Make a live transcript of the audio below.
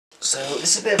So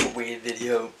this is a bit of a weird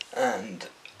video, and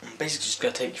I'm basically just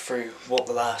going to take you through what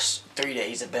the last 3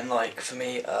 days have been like for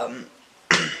me. I'm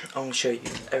going to show you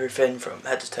everything from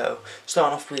head to toe,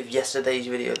 starting off with yesterday's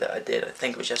video that I did. I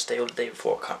think it was yesterday or the day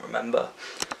before, I can't remember,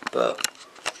 but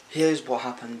here's what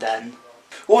happened then.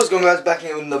 What's going on, guys? Back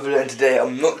in with another video, and today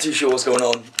I'm not too sure what's going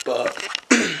on, but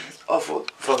I thought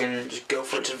fucking just go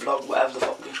for it to the vlog, whatever the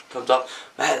fuck comes up.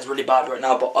 My head's really bad right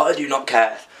now, but I do not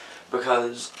care,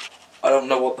 because I don't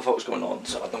know what the fuck's going on,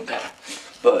 so I don't care.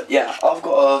 But yeah, I've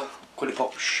got to quickly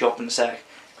pop shop in a sec,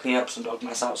 clean up some dog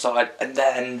mess outside, and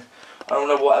then I don't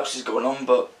know what else is going on,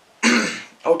 but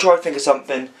I'll try to think of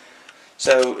something.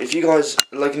 So if you guys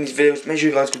are liking these videos, make sure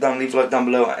you guys go down and leave a like down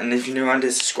below, and if you're new around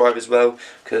here, subscribe as well,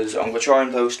 because I'm going to try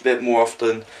and post a bit more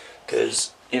often,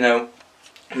 because, you know,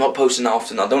 I'm not posting that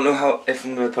often. I don't know if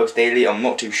I'm going to post daily, I'm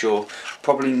not too sure,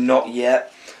 probably not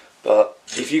yet, but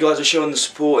if you guys are showing the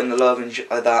support and the love and shit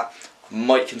like that, I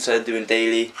might consider doing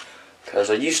daily, because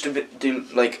I used to do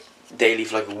like daily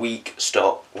for like a week,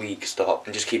 stop,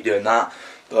 and just keep doing that.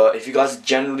 But if you guys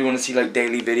generally want to see like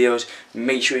daily videos,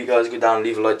 make sure you guys go down and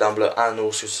leave a like down below, and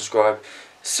also subscribe.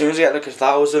 As soon as I get like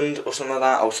 1,000 or something like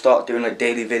that, I'll start doing like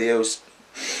daily videos.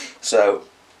 So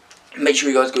make sure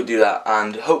you guys go do that,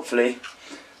 and hopefully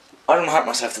I don't hurt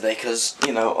myself today, because,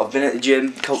 you know, I've been at the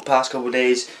gym the past couple of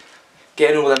days,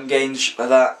 getting all them gains like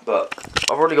that, but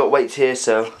I've already got weights here,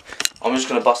 so I'm just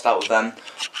going to bust out with them.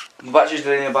 My battery's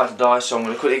really about to die, so I'm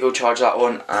going to quickly go charge that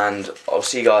one, and I'll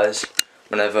see you guys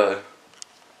whenever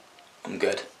I'm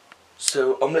good.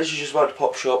 So I'm literally just about to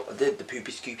pop shop. I did the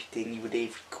poopy scoopy thing you would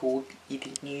have called, you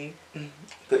didn't you?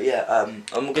 But yeah, I'm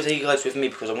going to take you guys with me,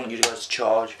 because I want you guys to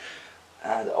charge,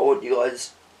 and I want you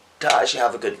guys to actually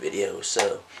have a good video,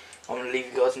 so I'm going to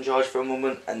leave you guys in charge for a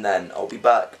moment, and then I'll be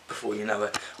back before you know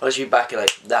it. I'll just be back in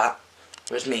like that.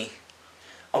 Where's me?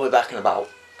 I'll be back in about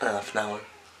half an hour,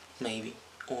 maybe,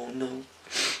 or no.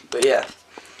 But yeah,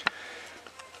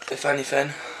 if anything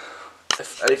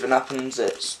happens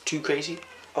that's too crazy,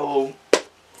 I will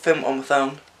film it on my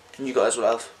phone, and you guys will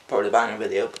have probably a banger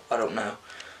video, but I don't know.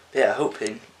 But yeah,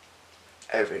 hoping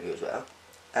everything goes well,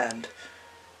 and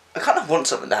I kind of want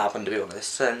something to happen, to be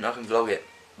honest, and I can vlog it,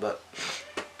 but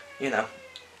you know.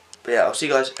 But yeah, I'll see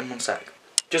you guys in one sec.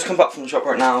 Just come back from the shop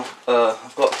right now.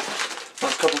 I've got a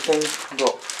nice couple of things. I've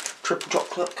got triple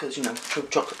chocolate, because, you know, triple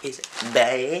chocolate is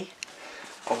there.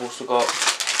 I've also got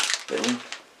little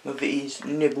of these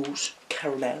nibbles,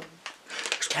 caramel.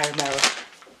 It's caramel.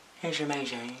 It's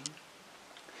amazing.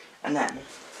 And then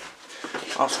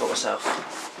I've also got myself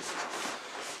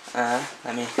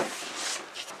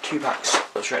 2 packs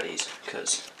of shreddies,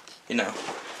 because, you know,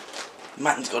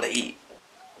 man's got to eat.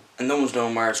 And no one's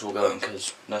knowing where it's all going,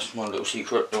 because that's my little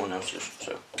secret, no one else does,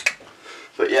 so.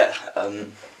 But yeah,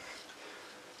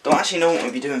 don't actually know what I'm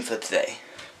going to be doing for today.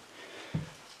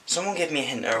 Someone give me a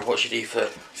hint of what you do for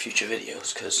future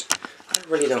videos, because I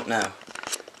really don't know.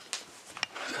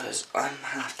 Because I'm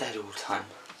half dead all the time.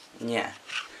 And yeah,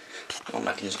 I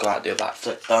can just go out and do a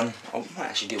backflip done. I might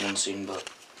actually do one soon, but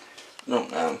I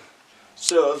don't know.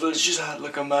 So I've just had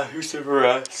like a massive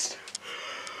rest.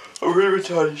 I'm really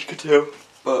tired, as you can tell.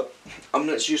 But I'm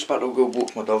literally just about to go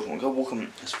walk my dog. I'm going to go walk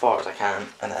them as far as I can,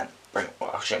 and then bring it. Well,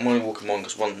 actually, I'm only walking one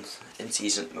because one's in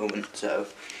season at the moment, so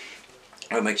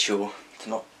I'll make sure to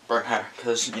not bring her,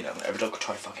 because, you know, every dog could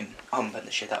try fucking humping the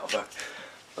shit out of her.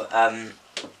 But I'm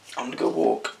going to go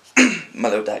walk my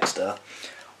little Dexter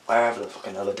wherever the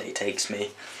fucking other day takes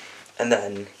me, and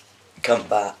then come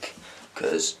back,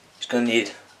 because he's going to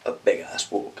need a big ass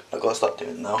walk. I've got to start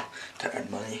doing it now to earn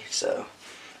money, so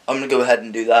I'm going to go ahead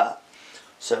and do that.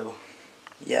 So,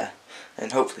 yeah,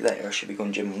 and hopefully later I should be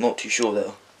going gym. I'm not too sure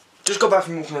though. Just got back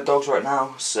from walking the dogs right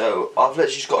now, so I've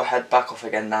literally just got to head back off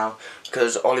again now,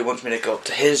 because Ollie wants me to go up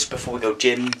to his before we go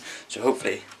gym, so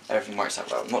hopefully everything works out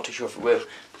well. I'm not too sure if it will,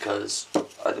 because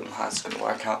I don't know how it's going to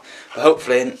work out, but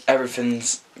hopefully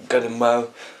everything's good and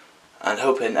well, and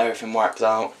hoping everything works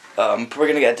out. I'm probably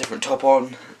going to get a different top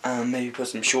on, and maybe put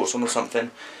some shorts on or something,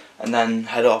 and then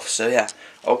head off. So yeah,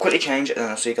 I'll quickly change, and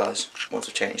then I'll see you guys once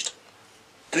I've changed.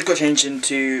 Just got changed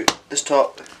into this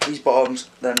top, these bottoms,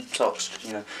 then socks,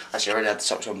 you know. Actually I already had the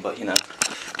socks on, but you know.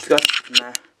 If you guys from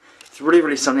there. It's really,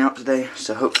 really sunny out today,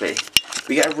 so hopefully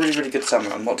we get a really, really good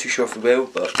summer. I'm not too sure if we will,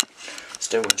 but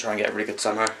still going to try and get a really good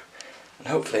summer. And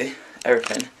hopefully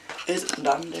everything is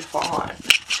dandy fine.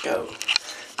 Let's go.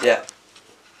 Yeah.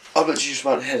 I'm literally just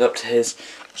about to head up to his,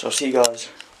 so I'll see you guys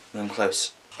when I'm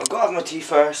close. I've got to have my tea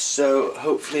first, so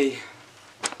hopefully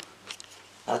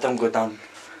I don't go down.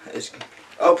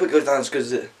 I'll put it down as good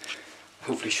as it.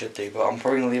 Hopefully should do, but I'm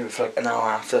probably going to leave it for like an hour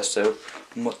after, so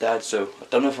I'm not dead, so I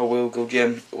don't know if I will go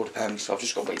gym, it all depends, so I've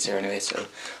just got weights here anyway, so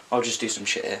I'll just do some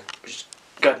shit here, which is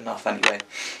good enough anyway.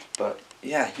 But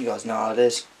yeah, you guys know how it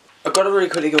is. I've got to really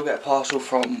quickly go get a parcel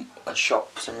from a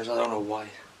shop for some reason, I don't know why,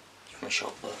 from a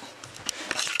shop, but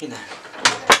you know.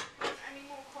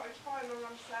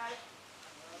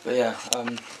 But yeah,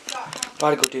 I'm about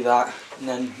to go do that, and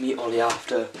then meet Ollie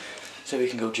after, so we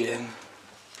can go gym.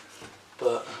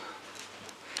 But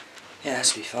yeah,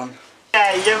 this will be fun.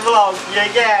 Yeah, you vlog,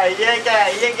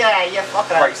 you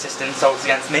fucking racist insults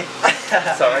against me.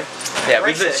 Sorry. Yeah,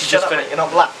 we've literally just finished. You're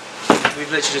not black. We've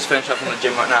literally just finished up from the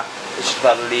gym right now. It's just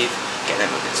about to leave, get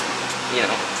in with this, you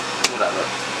know, whatever.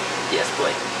 Yes,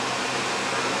 boy.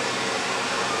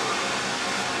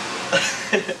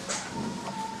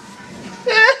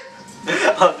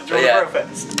 Oh, did you want to go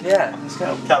first? Yeah, let's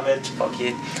go. Cabbage. Fuck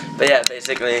you. But yeah,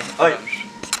 basically. Alright.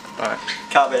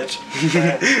 Cabbage. We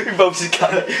both just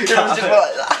cabbage. It was just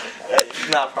like that.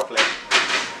 Nah, properly.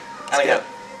 And again.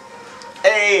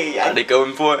 Hey! Are they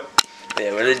going for it? But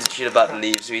yeah, we're literally about to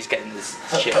leave, so he's getting this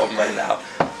shit on right now.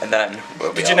 And then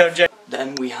we'll be Did you know, Jay?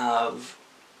 Then we have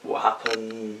what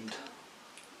happened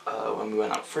when we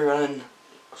went out free running.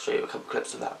 I'll show you a couple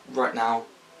clips of that right now.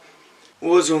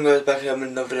 What's going on, guys? Back here, I'm in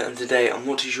another video today. I'm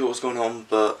not too sure what's going on,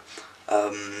 but I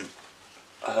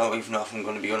don't even know if I'm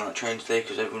going to be on that train today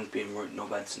because everyone's being written no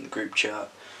beds in the group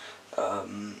chat.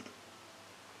 I'm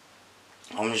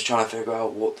just trying to figure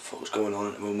out what the fuck's going on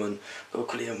at the moment. Go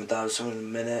quickly home with Dad someone in a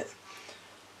minute.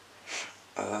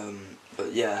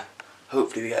 But yeah,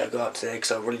 hopefully we get to go out today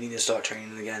because I really need to start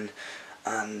training again,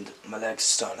 and my legs are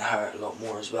starting to hurt a lot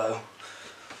more as well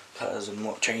because I'm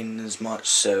not training as much.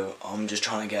 So I'm just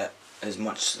trying to get as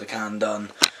much as I can done,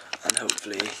 and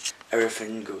hopefully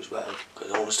everything goes well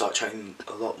because I want to start training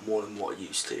a lot more than what I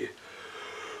used to.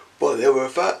 But they were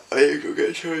fat. I need to go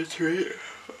get trained to eat.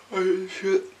 Oh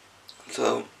shit.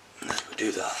 So let's go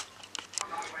do that.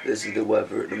 This is the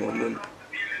weather at the moment.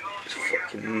 It's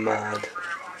fucking mad.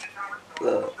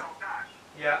 Look.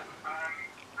 Yeah.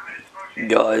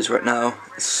 Guys, right now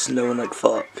it's snowing like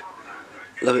fuck.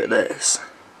 Look at this.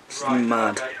 It's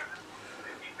mad.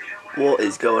 What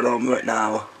is going on right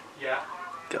now? Yeah.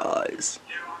 Guys.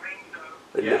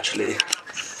 Like, literally,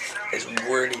 it's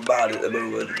really bad at the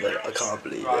moment. Like, I can't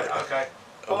believe it. Okay.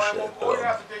 Oh shit.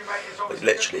 Like,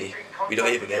 literally, we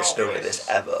don't even get snow like this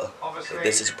ever. Like,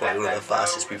 this is probably one of the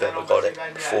fastest we've ever got it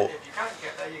before.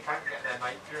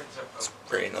 It's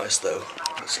pretty nice though.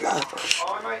 It's nice.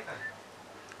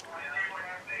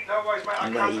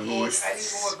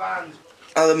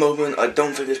 At the moment, I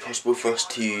don't think it's possible for us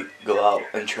to go out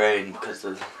and train because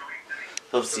of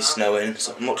obviously snowing,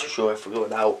 so I'm not too sure if we're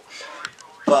going out.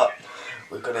 But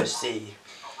we're gonna see.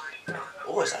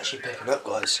 Oh, it's actually picking up,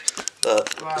 guys.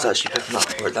 It's actually picking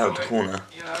up right down the corner.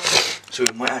 So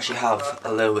we might actually have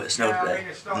a little bit of snow today.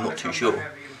 I'm not too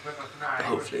sure. But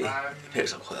hopefully it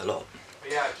picks up quite a lot.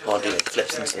 I'll do like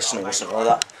flips into the snow or something like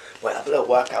that. Might have a little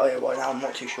workout here right now, I'm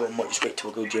not too sure. I might just wait till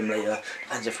we go gym later.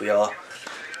 Depends if we are.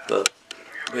 But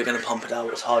we're gonna pump it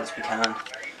out as hard as we can.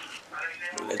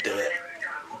 We're gonna do it.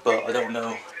 But I don't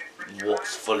know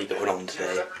what's fully going on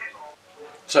today.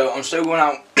 So I'm still going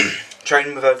out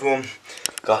training with everyone.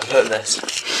 God, look at this.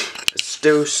 It's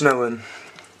still snowing.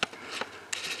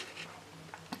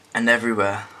 And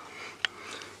everywhere.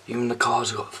 Even the cars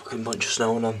have got a fucking bunch of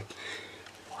snow on them.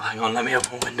 Hang on, let me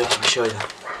open my window, let me show you.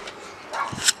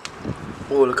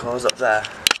 All the cars up there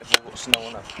have all got snow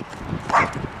on them.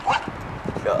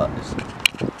 Guys.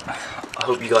 I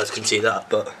hope you guys can see that,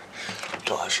 but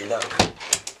not actually no.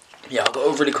 Yeah, I've got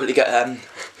to really quickly get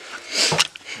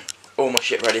all my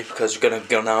shit ready because we're gonna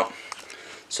go out.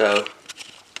 So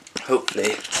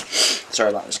hopefully, sorry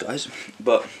about this guys,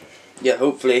 but yeah,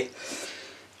 hopefully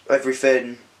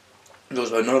everything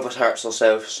goes well. None of us hurts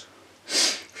ourselves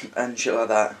and shit like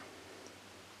that.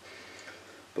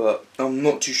 But I'm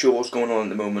not too sure what's going on at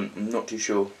the moment. I'm not too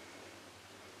sure.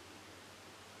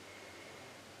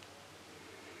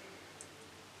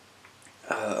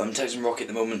 I'm texting Rocky at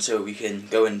the moment so we can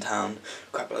go in town,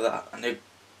 crap like that, and then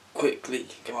quickly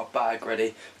get my bag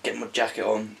ready, get my jacket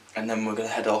on, and then we're gonna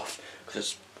head off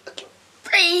because it's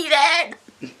freezing.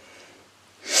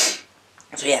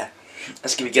 So yeah,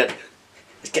 let's get it good.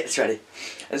 Let's get this ready.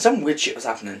 And some weird shit was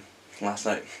happening last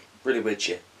night. Really weird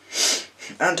shit.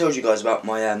 I haven't told you guys about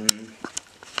my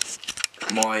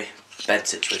my bed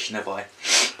situation, have I?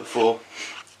 Before?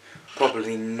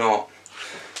 Probably not.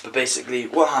 But basically,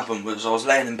 what happened was I was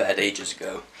laying in bed ages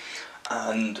ago,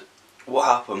 and what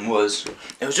happened was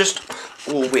it was just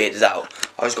all weirded out.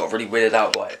 I just got really weirded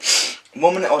out by it.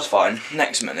 1 minute I was fine.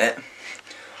 Next minute,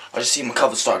 I just see my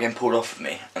cover start getting pulled off of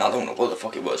me, and I don't know what the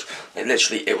fuck it was.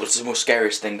 It was the most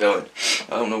scariest thing going.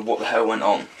 I don't know what the hell went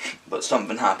on, but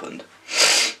something happened.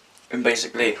 And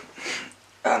basically,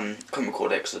 couldn't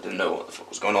record it because I didn't know what the fuck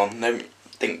was going on. I didn't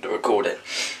think to record it,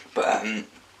 but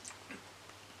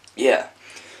yeah.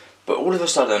 But all of a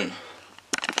sudden,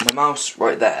 my mouse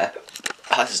right there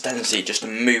has this tendency just to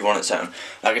move on its own.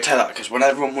 I can tell that because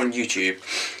whenever I'm on YouTube,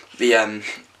 the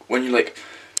when you like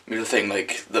move the thing,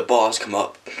 like the bars come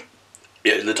up,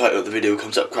 yeah, the title of the video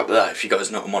comes up, crap like that, if you guys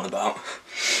know what I'm on about.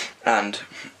 And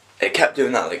it kept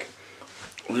doing that like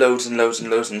loads and loads and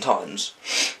loads of times.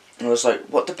 And I was like,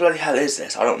 what the bloody hell is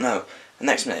this? I don't know. The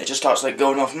next minute it just starts like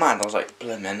going off mad. I was like,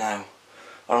 bloody man, now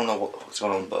I don't know what the fuck's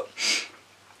going on, but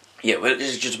yeah, we're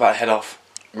just about to head off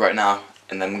right now,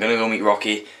 and then we're gonna go meet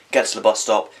Rocky, get to the bus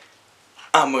stop,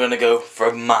 and we're gonna go for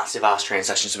a massive ass training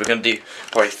session. So we're gonna do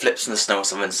probably flips in the snow or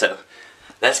something. So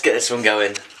let's get this one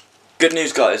going. Good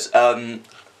news, guys.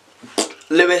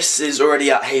 Lewis is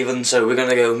already at Haven, so we're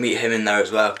gonna go meet him in there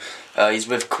as well. He's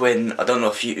with Quinn. I don't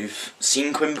know if you've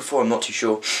seen Quinn before, I'm not too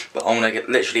sure, but I'm gonna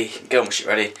literally get all my shit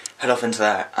ready, head off into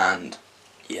there, and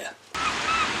yeah.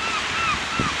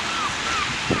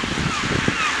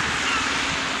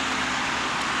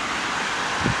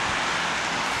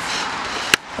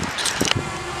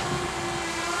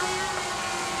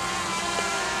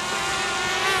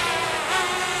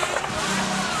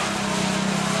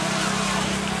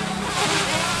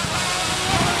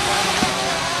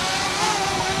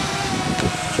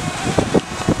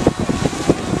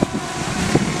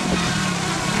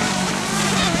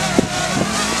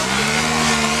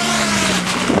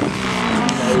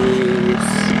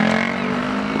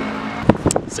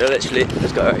 So literally,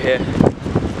 this guy right here,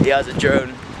 he has a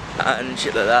drone and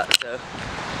shit like that, so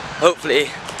hopefully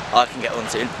I can get one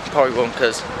soon. Probably won't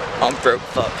because I'm broke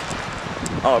fuck.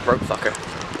 I'm a broke fucker.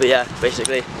 But yeah,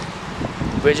 basically,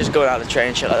 we're just going out to train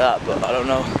and shit like that, but I don't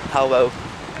know how well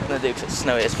I'm gonna do because it's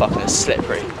snowy as fuck and it's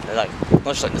slippery. And like,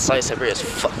 not just like the side slippery, it's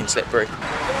fucking slippery.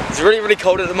 It's really, really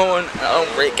cold at the moment, and I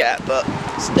don't really get it, but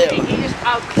still. He just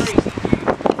out crazy.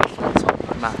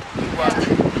 Man.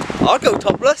 I'll go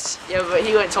topless. Yeah, but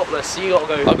he went topless, so you gotta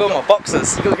go. I'll go in my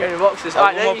boxers. You gotta go in your boxers.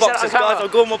 I'll go in my boxers, guys. I'll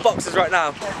go in my boxers right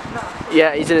now.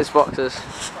 Yeah, he's in his boxers.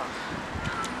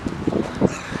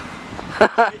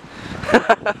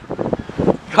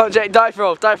 Come on, Jake, dive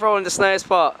roll in the snares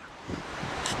part.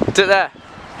 Do it there.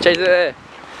 Change it there.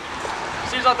 As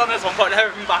soon as I've done this, I'm putting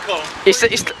everything back on. He's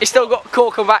still got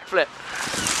cork and backflip.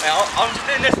 Yeah, I'm just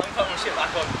doing this, I'm putting my shit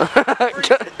back on.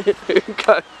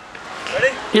 Go.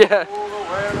 Ready? Yeah.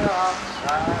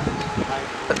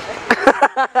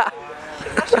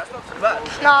 That's not too bad.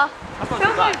 Nah. That's not Feels too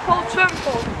like bad. cold swim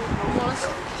pool.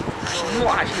 It's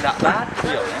not actually that bad, to be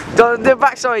honest. Do the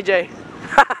backside, Jay.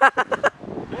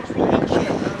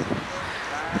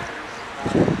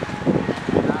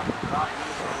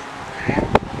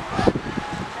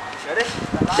 Ready?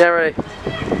 Yeah, ready.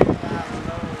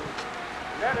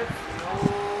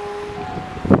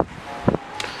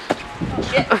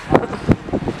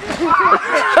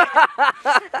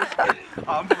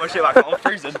 I'm putting my shit back on. I'm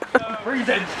freezing. I'm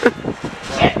freezing.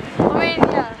 I mean,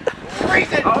 yeah.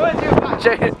 Freezing. I want to do it back.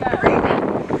 Jay.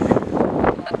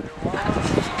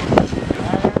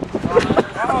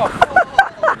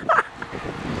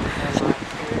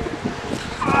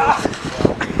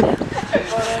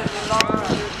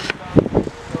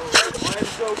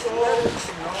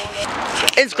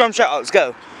 Instagram shout out, let's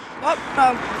go.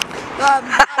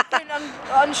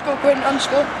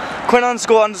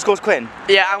 Quinn_Quinn_. Quinn.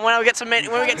 Yeah, and when we get to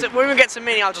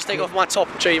mini, I'll just take off my top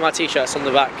and show you my t-shirts on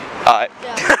the back. Alright.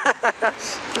 Yeah.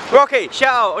 Rocky,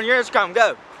 shout out on your Instagram,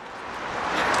 go.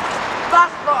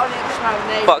 That's not on Instagram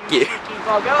name. Fuck you.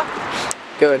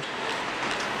 Good.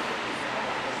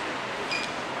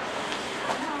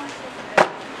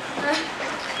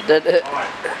 Did it?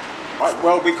 Might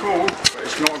well be cool, but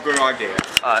it's not a good idea.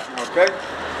 Alright. Okay?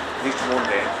 At least one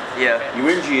day. Yeah. You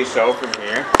injure yourself in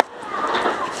here,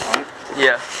 right?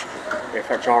 Yeah. It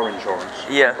affects our insurance.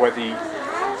 Yeah. Whether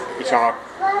it's our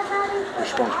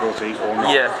responsibility or not.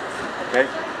 Yeah. Okay?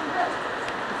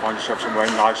 Find yourself somewhere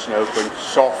nice and open,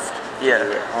 soft. Yeah.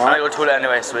 Do it, I go to the toilet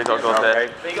anyway, so we gotta go up there.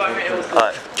 Okay?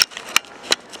 Alright.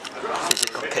 He's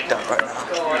got kicked out right now.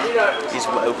 He's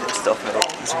well pissed off, mate.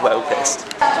 He's well pissed.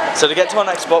 So to get to our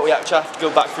next spot, we actually have to go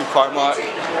back through Primark.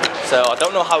 So I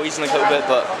don't know how he's gonna cope with it,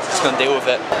 but he's gonna deal with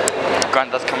it.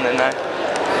 Granddad's coming in now.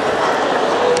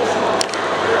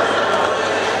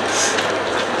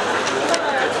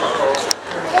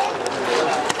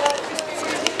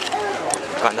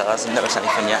 Granddad hasn't noticed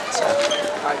anything yet, so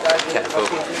careful.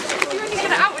 You're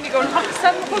going out when you go on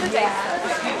holiday.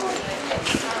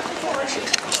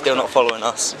 crashing. He's still not following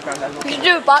us. You should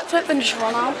do a backflip and just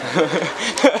run out.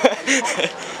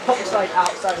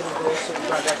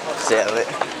 Settle it.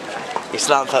 He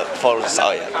slammed up, follows us.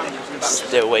 Oh yeah.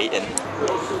 Still waiting.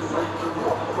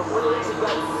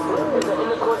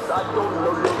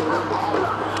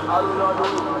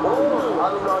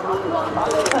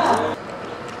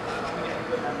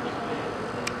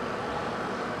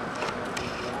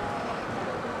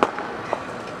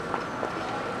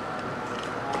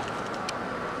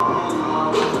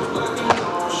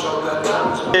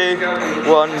 Two,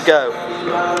 one, go.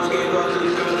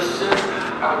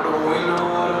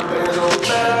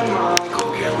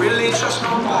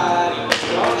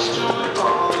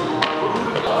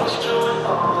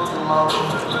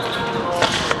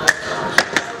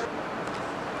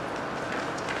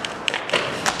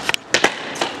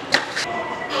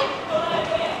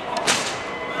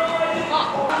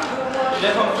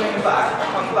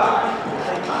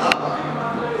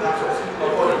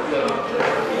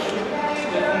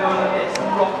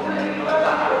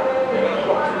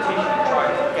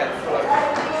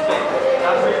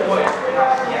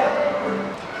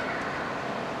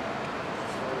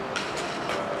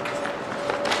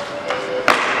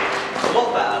 A lot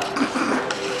better.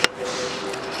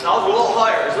 That was a lot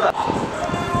higher as well.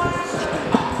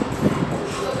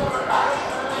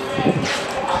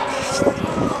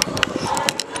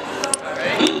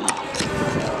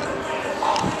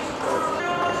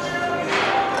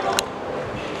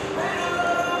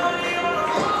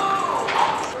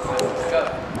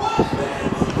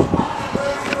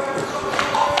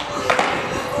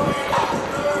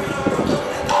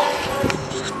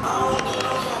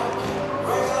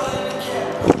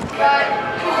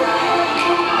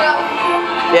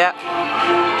 Yeah.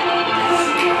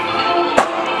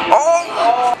 Oh!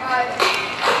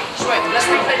 Wait, let's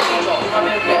replay the shot.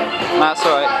 That's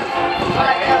alright.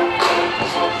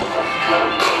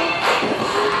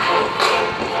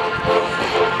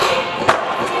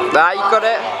 Nah, you got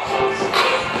it.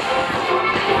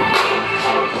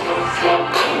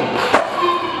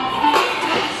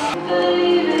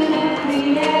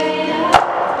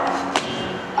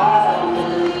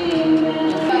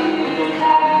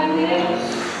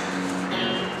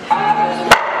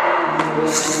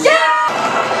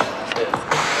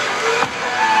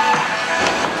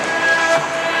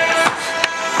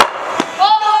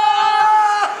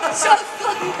 So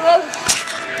fucking close.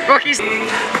 Rocky's.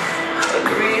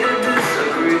 Agree to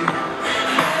disagree.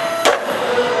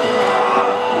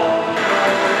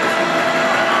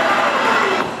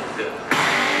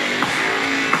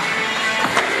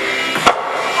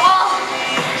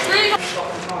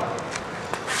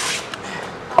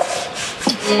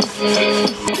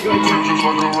 Just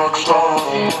like a rock star.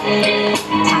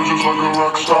 Just like a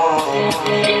rock star.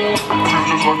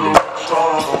 Just like a rock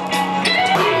star.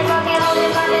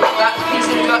 That piece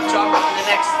of gut job in the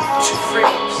next 3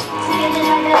 months.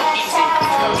 Easy.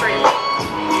 No training.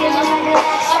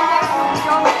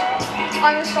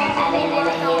 I'm a strong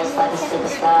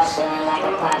like a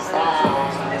pop star.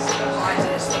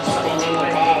 Something in your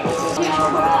bed, this is no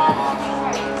bra.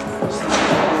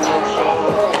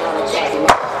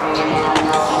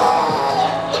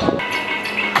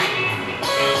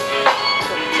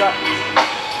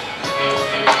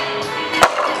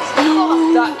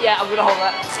 Yeah, I'm gonna hold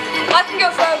that. I can go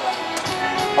further.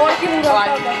 I want to keep him going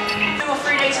further. 2 or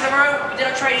 3 days in a row, we did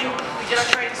our training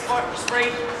spree,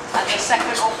 and the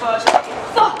second or third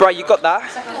Bro, you got that?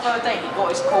 second or third day he got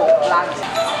his core landed.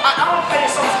 I want to play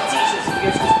this song for the teachers and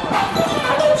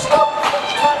go to school.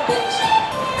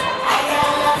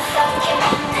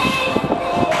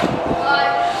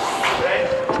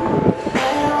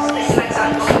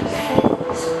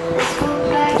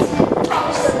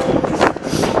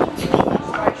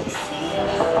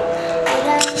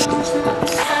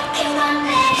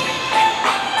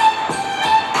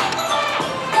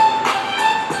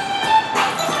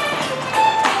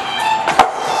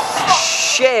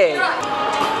 Shit!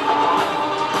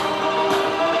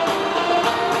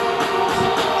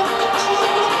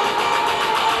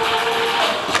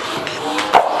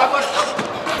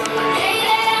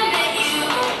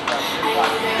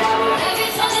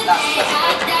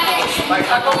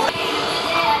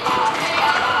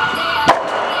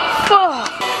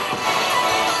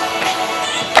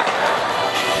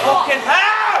 Fucking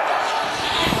hell!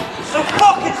 So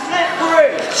fucking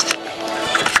slippery!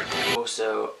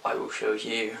 Also, I will show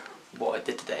you what I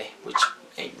did today, which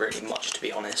ain't really much to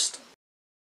be honest.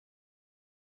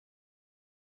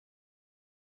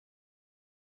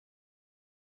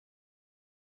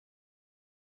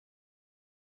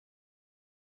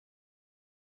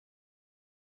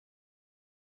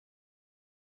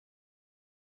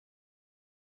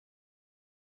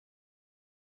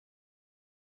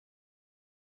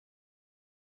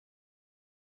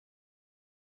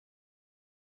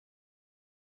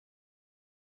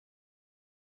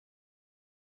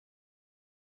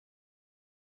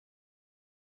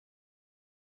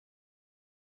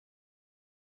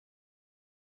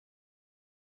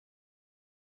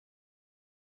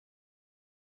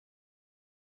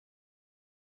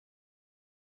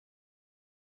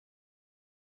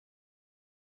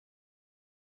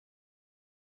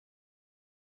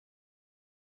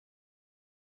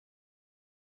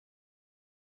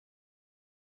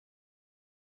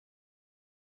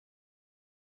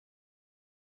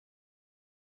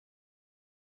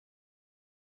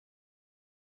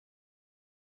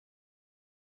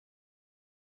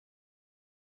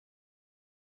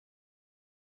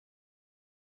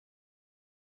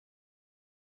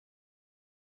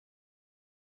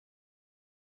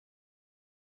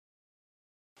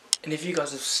 And if you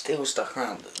guys have still stuck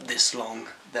around this long,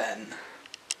 then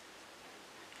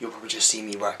you'll probably just see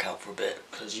me work out for a bit,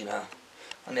 because, you know,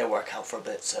 I need to work out for a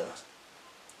bit, so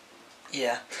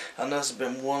yeah. I know it's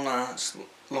been one last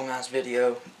long ass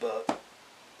video, but,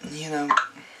 you know,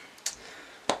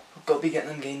 I've got to be getting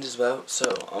them gains as well,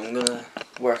 so I'm gonna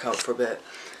work out for a bit,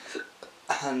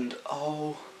 and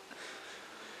I'll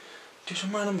do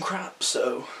some random crap.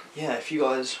 So yeah, if you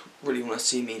guys really want to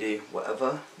see me do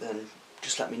whatever, then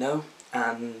just let me know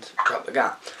and drop the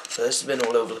gap. So this has been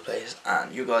all over the place,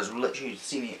 and you guys will literally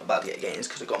see me about to get gains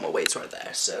because I've got my weights right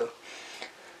there. So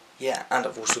yeah, and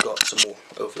I've also got some more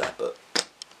over there, but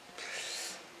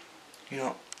you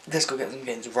know, let's go get some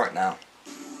gains right now.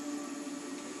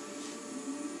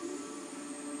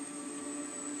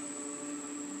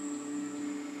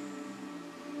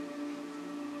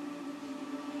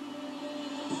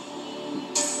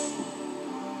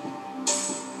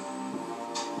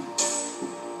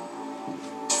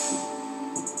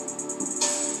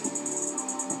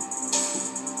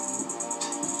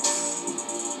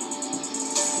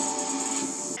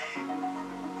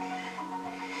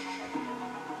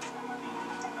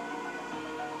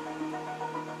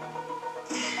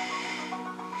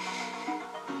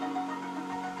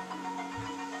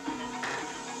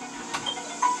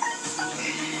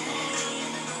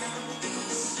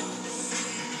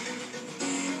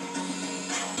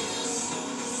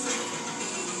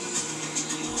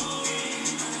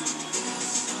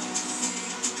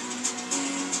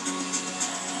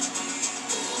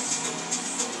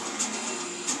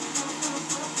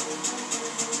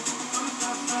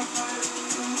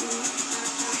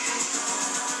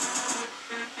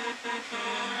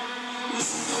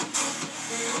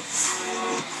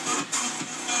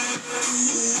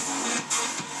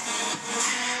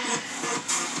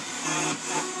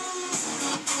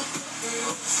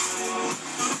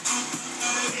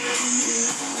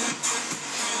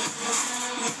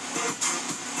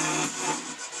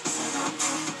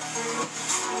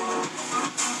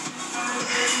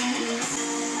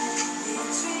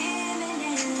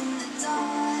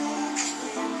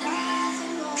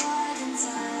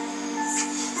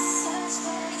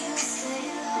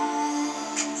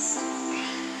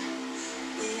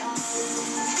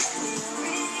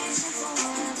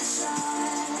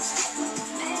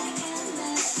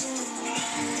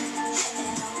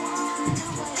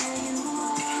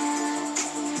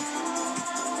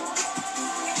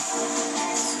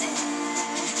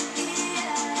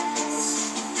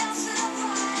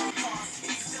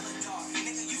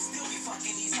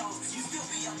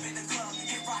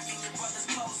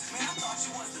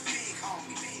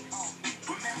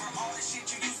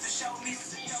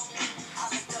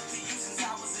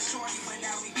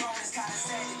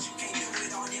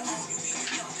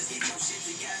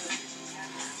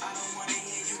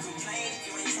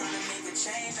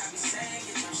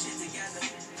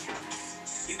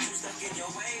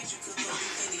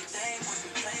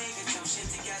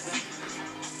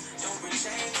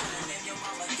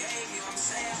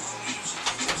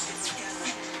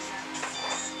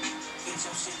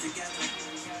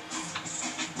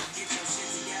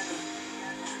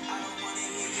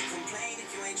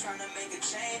 Trying to make a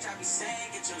change, I be saying,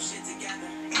 get your shit together.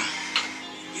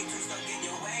 You too stuck in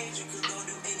your ways, you could go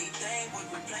do anything. When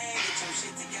we're playing, get your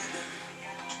shit together.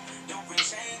 Don't bring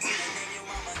shame to the name your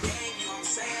mama gave you. I'm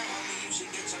saying, homie, you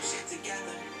should get your shit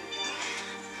together.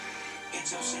 Get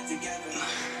your shit together.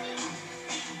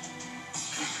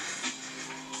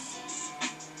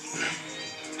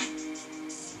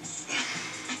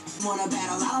 Wanna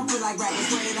battle, I don't feel like rapping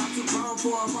straight. I'm too grown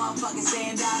for a motherfucking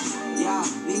stand out. Yeah,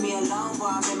 leave me alone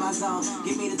while I'm in my zone.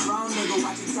 Give me the throne, nigga,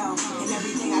 watch your tone. And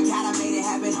everything I got, I made it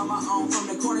happen on my own. From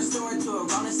the corner store to a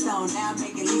Rolling Stone, now I'm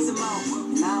making Lisa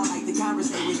Moan. And I don't like to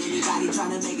conversate with anybody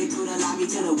trying to make it through the lobby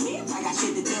to the whip. I got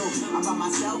shit to do. I'm by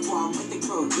myself or I'm with the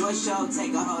crew. Do a show,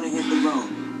 take a hold and hit the road.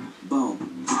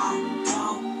 Boom. I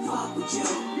don't fuck with you.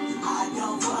 I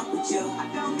don't fuck with you. I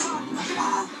don't fuck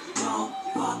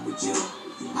with you.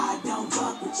 I don't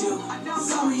fuck with you.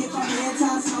 Sorry if I'm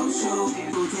anti-social.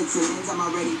 Rules incidents, I'm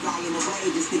already flying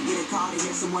away just to get a call to hear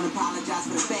someone apologize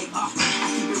for the fake. I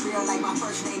keep it real like my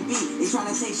first name B. They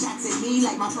tryna take shots at me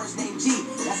like my first name G.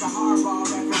 That's a hardball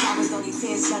reference. I was only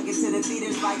 10, snuck into the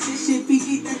theaters like this shit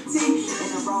PG-13. In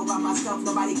a row by myself,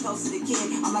 nobody close to the kid.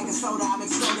 I'm like a soda, I'm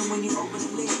exploding when you open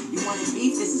the lid. You wanted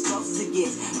beef, this is close as it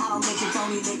gets. I don't mention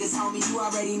phony niggas, homie, you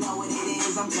already know what it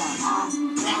is. I'm done. I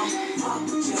don't fuck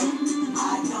with you.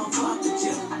 I don't fuck with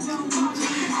you. I don't fuck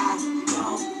with you. I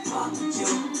don't fuck with you.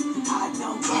 I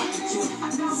don't fuck with you.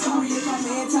 Sorry if I'm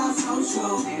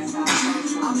anti-social.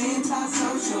 I'm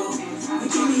anti-social.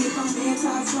 Forgive me if I'm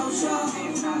antisocial.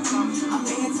 I'm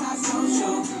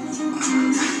antisocial.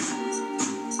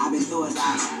 I've been through a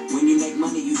lot. When you make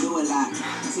money, you do a lot.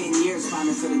 10 years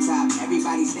climbing to the top.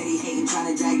 Everybody steady hating, trying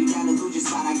to drag you down to lose your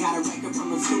spot. I got a record from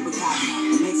them stupid cops.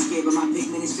 The next kid, but my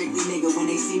pigment is strictly nigga. When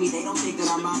they see me, they don't think that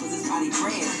our mamas is potty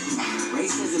friends.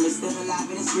 Racism is still alive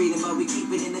and it's breathing, but we keep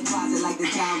it in the closet like the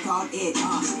child called it.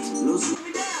 Loosely.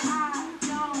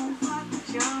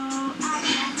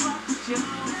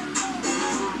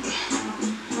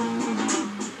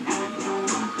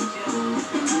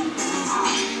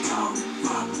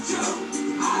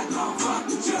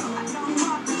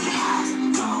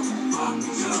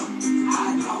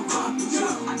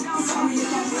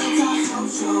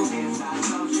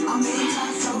 I'm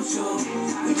antisocial.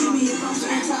 Forgive me if I'm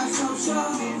antisocial.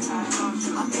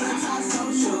 I'm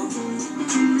antisocial.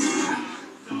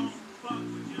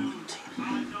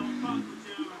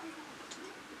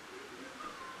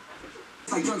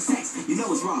 Like drug sex, you know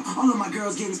it's wrong. All of my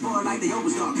girls getting spoiled like they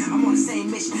always dog. I'm on the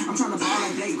same mission. I'm trying to ball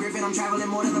like Blake Griffin. I'm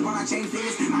traveling more than LeBron. I change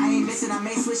figures. I ain't missing. I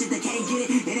may switch it. They can't get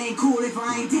it. It ain't cool if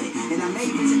I ain't did it. And I may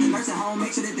visit the nursing home.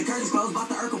 Make sure that the curtains closed. Bought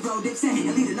the Urkel Flow dipset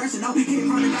and leave the nursing know. Hit it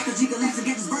from the doctor. G collapse and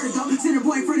get his vertigo. Send her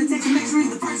boyfriend to text and make sure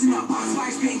he's the person up.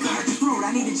 Spice pain can hurt your throat.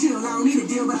 I need to chill. I don't need a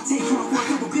deal, but I take one for a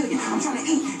couple billion. I'm trying to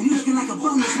eat and you looking like a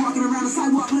bum that's walking around the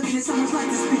sidewalk looking at someone's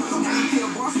like this bitch. Don't have me feel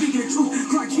boss. Speaking the truth,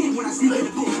 Clark Kent when I sneak in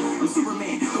the book. I'm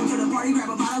Superman. Go to the party, grab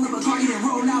a bottle of Bacardi and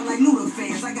roll out like Luda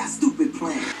fans. I got stupid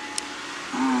plans.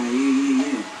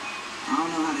 Yeah. I don't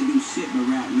know how to do shit but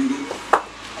rap, nigga.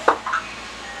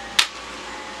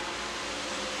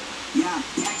 Yeah,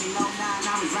 back in 09,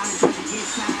 I was rhyming trying to get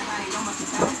signed. I ain't know much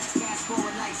about it. Fast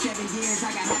forward like 7 years,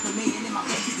 I got $500,000 in my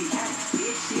bank to be cut.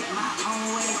 Did shit my own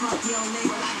way, fuck your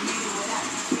neighbor, I made it without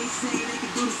it. They say they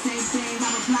can do the same thing, I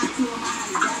reply to them, I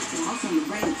highly doubt it. Most on the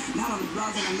brain, not on the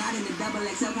blogs, and I'm not in the double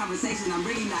XL conversation. I'm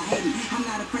really not hating. I'm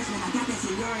not a freshman, I got that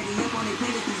seniority up on their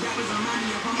playlist. These rappers remind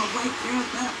me of I'm a white girl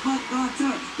that I fuck on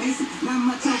tour. Basic, not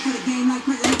much hope for the game like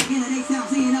President again, they say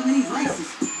I'm seeing up in these races.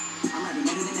 I'm rapping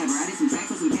better than ever. I did some tracks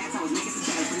with some cats, I was making some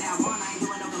cheddar. From now on, I ain't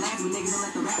doing no collabs with niggas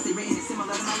unless the raps they written is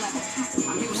similar to my level.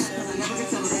 I'm giving that because I never could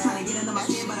tell them. They trying to get under my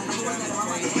skin, but I never was let them. I'm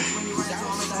like an X when you run into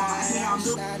them with the hall. Ask me how I'm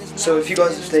doing. So if you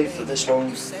guys have stayed for this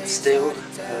long still,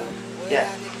 yeah,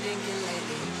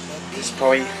 this is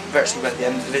probably virtually where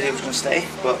the end of the video is going to stay,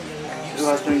 but if you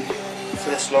guys have been for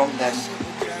this long, then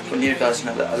I want you guys to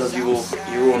know that I love you all.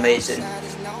 You're all amazing,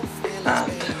 and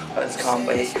I just can't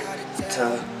wait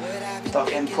to start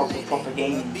getting proper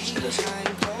games,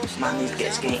 because man needs to get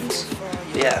his games.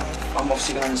 But yeah, I'm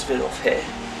obviously going to end this video off here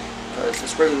because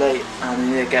it's really late and we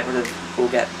need to we'll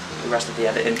get the rest of the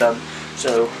editing done.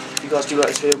 So if you guys do like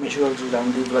this video, make sure you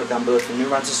guys leave a like down below. If you're new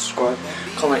around, to subscribe,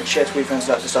 comment, share to your friends,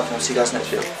 like this stuff, and I'll see you guys next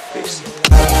video.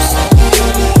 Peace.